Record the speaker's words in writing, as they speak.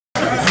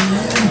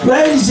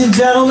Ladies and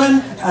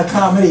gentlemen,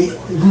 comedy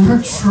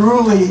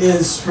truly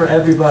is for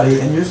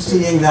everybody, and you're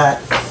seeing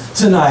that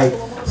tonight.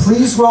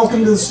 Please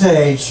welcome to the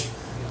stage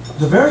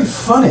the very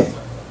funny,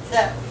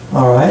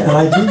 all right, and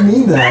I do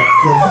mean that,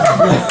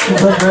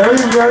 but very,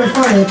 very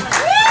funny,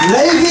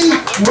 Levi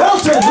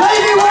Welton.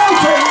 Levi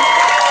Welton!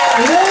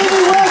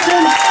 Levi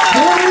Welton!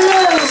 Here he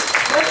is!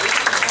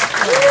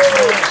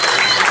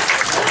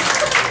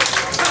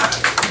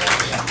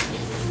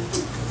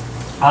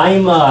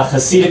 I'm a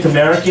Hasidic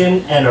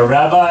American and a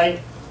rabbi,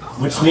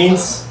 which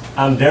means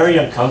I'm very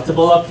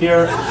uncomfortable up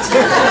here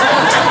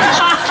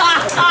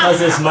because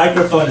this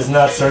microphone is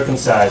not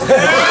circumcised.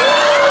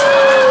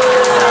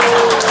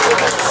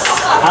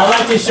 I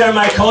like to share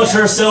my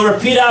culture, so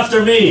repeat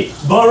after me.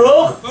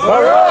 Baruch,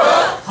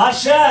 Baruch,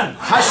 Hashem,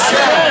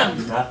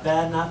 Hashem. Not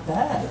bad, not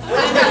bad.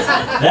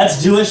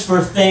 That's Jewish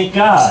for thank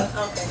God.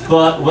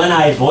 But when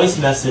I voice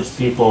message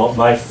people,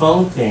 my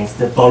phone thinks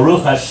that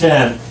Baruch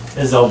Hashem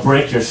is I'll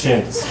break your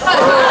shins.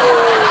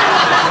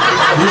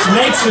 Which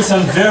makes for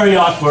some very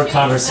awkward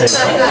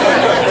conversation.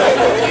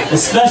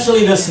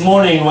 Especially this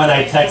morning when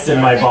I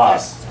texted my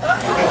boss.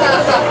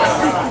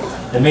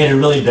 It made it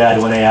really bad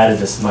when I added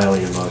the smiley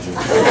emoji.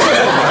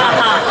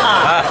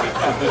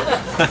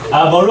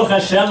 Baruch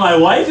Hashem, my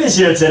wife is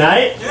here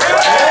tonight.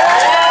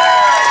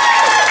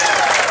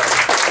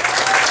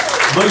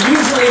 But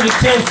usually we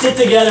can't sit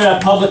together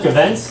at public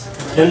events.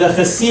 In the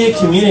Hasidic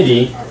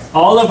community,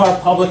 all of our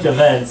public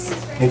events,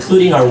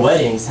 including our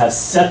weddings, have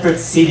separate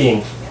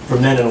seating for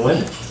men and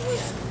women.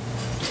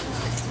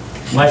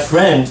 My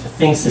friend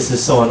thinks this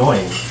is so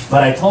annoying,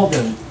 but I told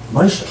him,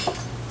 Moshe,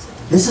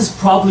 this is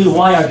probably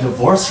why our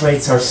divorce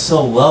rates are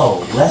so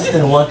low, less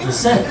than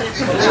 1%.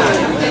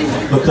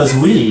 Because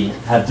we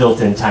have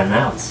built-in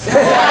timeouts.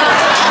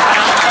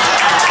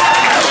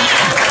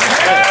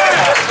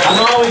 I'm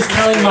always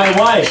telling my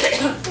wife,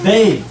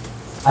 babe,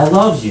 I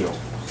love you.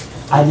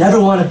 I never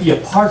want to be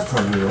apart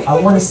from you. I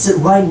want to sit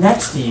right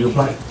next to you,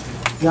 but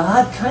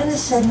God kind of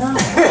said no.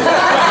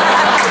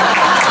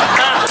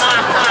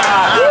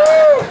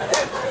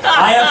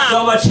 I have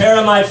so much hair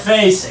on my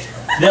face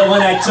that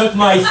when I took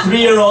my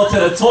 3-year-old to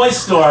the toy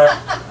store,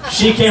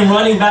 she came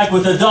running back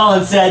with a doll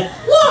and said,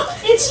 look,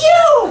 it's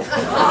you!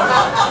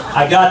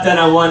 I got down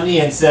on one knee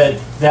and said,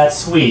 that's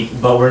sweet,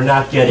 but we're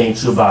not getting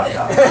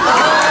Chewbacca.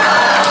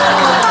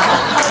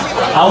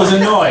 I was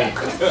annoyed,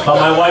 but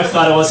my wife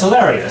thought it was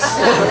hilarious.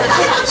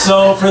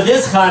 So for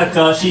this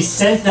Hanukkah, she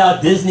sent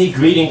out Disney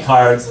greeting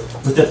cards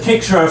with a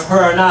picture of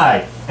her and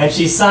I, and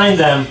she signed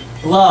them,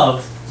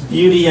 Love,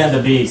 Beauty and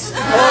the Beast.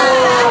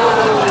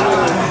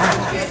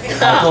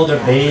 I told her,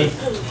 babe,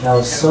 that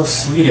was so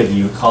sweet of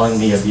you calling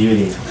me a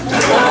beauty.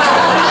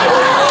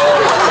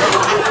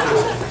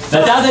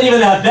 That wasn't even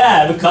that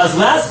bad, because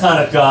last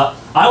Hanukkah,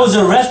 I was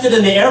arrested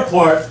in the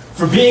airport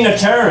for being a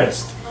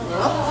terrorist.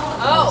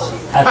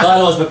 I thought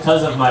it was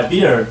because of my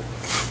beard,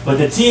 but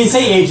the TSA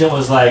agent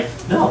was like,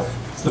 no,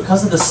 it's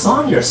because of the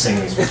song you're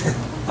singing.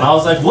 And I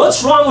was like,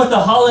 what's wrong with the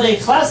holiday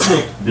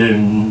classic?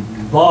 Bim,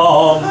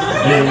 bom,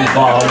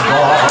 bom.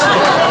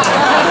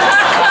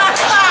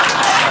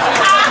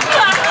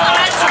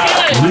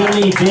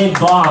 Really big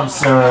bomb,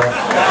 sir.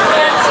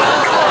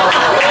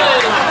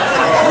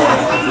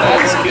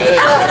 That's good.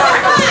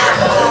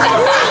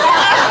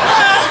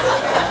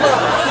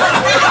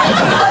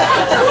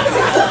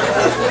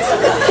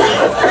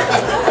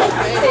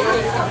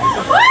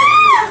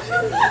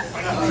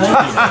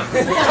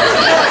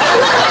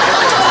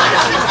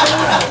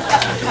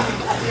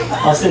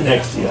 I'll sit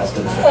next to you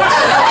after that.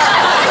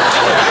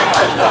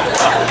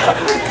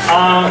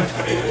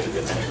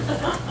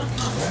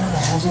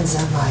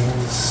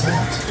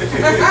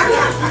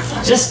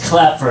 Just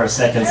clap for a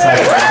second. Sorry.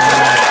 Oh,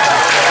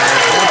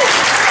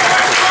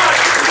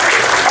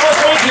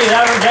 thank you.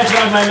 That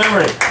jogged my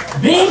memory.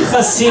 Being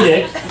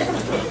Hasidic,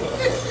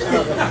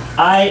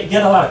 I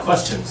get a lot of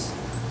questions.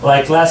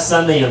 Like last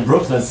Sunday in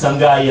Brooklyn, some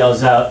guy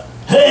yells out,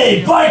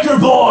 "Hey, biker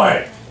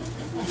boy!"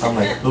 I'm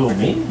like, who,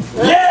 me?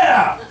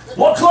 Yeah!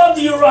 What club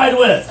do you ride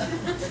with?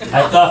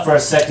 I thought for a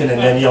second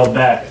and then yelled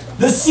back,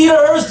 the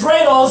Cedarhurst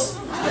Dreidels!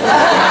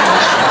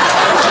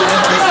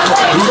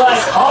 He's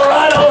like, all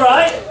right.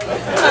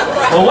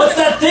 Well, what's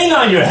that thing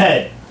on your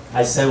head?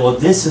 I said, well,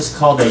 this is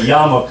called a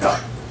yarmulke.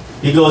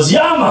 He goes,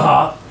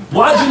 Yamaha?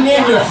 Why'd you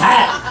name your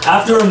hat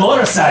after a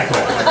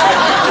motorcycle?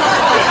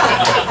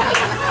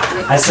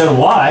 I said,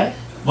 why?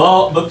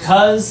 Well,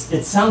 because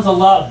it sounds a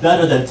lot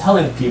better than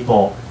telling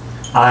people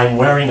I'm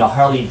wearing a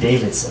Harley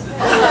Davidson.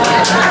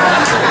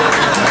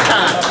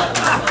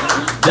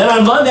 Then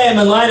on Monday, I'm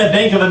in line at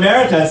Bank of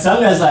America, and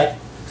some guy's like,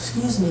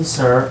 excuse me,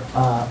 sir,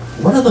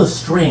 what are those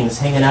strings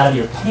hanging out of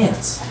your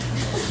pants?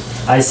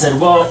 I said,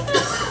 well,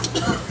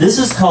 this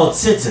is called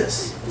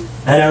tzitzis,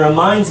 and it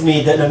reminds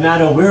me that no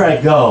matter where I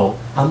go,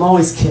 I'm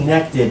always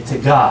connected to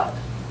God.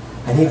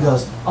 And he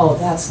goes, oh,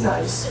 that's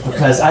nice,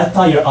 because I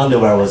thought your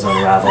underwear was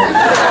unraveled.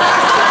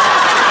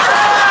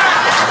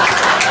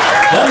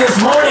 Then this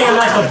morning, I'm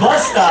at the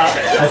bus stop,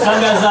 and some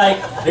guy's like,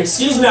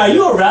 excuse me, are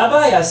you a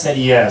rabbi? I said,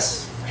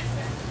 yes.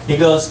 He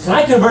goes, can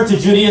I convert to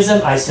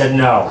Judaism? I said,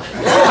 no.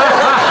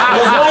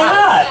 goes, why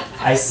not?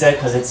 I said,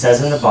 because it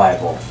says in the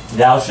Bible,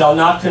 thou shalt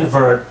not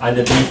convert on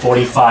the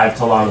B45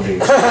 to Long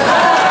Beach.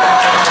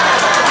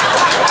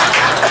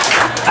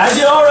 As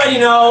you already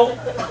know,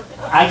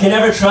 I can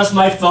never trust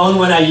my phone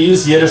when I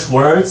use Yiddish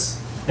words.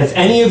 If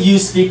any of you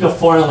speak a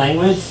foreign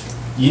language,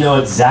 you know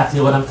exactly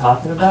what I'm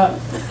talking about.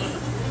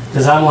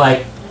 Because I'm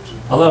like,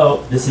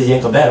 hello, this is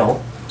Yanko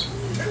Barrel.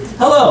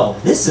 Hello,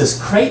 this is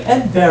Crate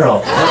and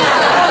Barrel.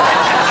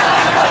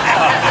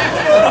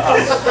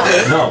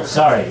 No,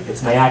 sorry,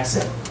 it's my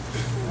accent.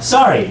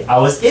 Sorry, I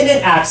was in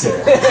an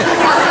accident.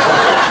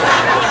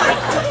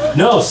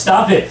 No,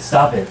 stop it,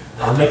 stop it.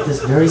 I'll make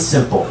this very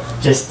simple.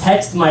 Just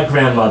text my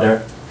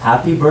grandmother,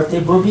 happy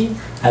birthday, booby,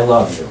 I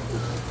love you.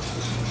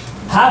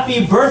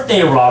 Happy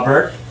birthday,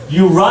 Robert,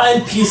 you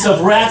rotten piece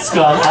of rat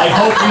scum, I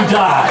hope you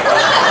die.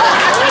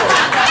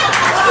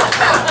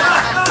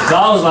 So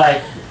I was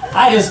like,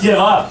 I just give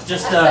up,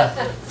 just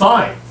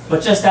fine,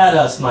 but just add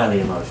a smiley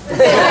emoji.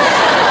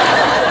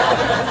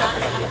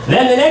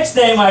 Then the next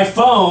day my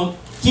phone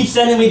keeps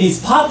sending me these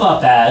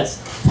pop-up ads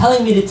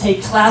telling me to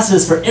take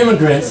classes for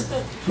immigrants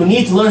who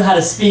need to learn how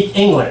to speak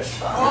English.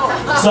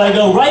 So I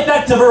go right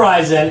back to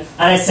Verizon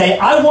and I say,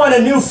 I want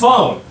a new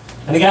phone.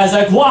 And the guy's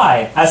like,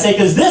 why? I say,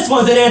 because this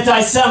one's an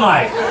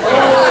anti-Semite.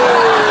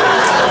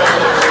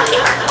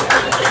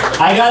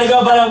 I gotta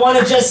go, but I want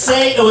to just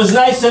say it was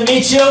nice to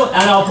meet you,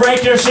 and I'll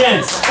break your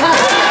shins.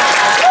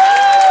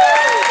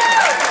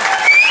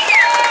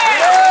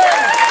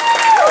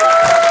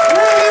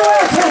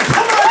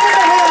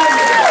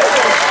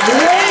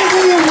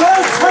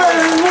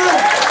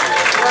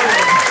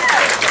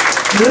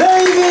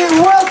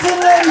 Levi Welton,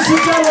 ladies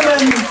and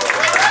gentlemen,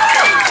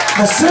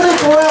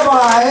 Hasidic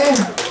Rabbi,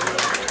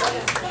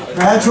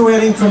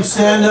 graduating from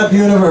Stand-Up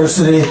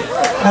University.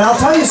 And I'll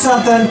tell you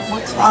something,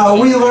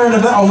 we learn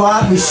a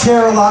lot, we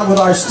share a lot with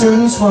our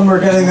students when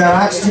we're getting their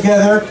acts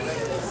together.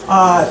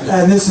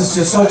 And this is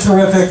just so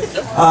terrific.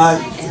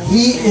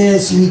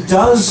 He's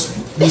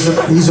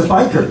a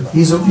biker.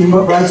 He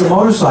rides a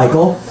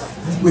motorcycle,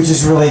 which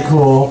is really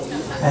cool.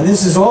 And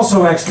this is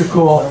also extra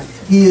cool.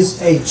 He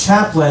is a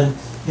chaplain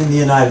in the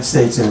United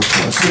States Air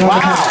Force.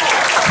 Wow.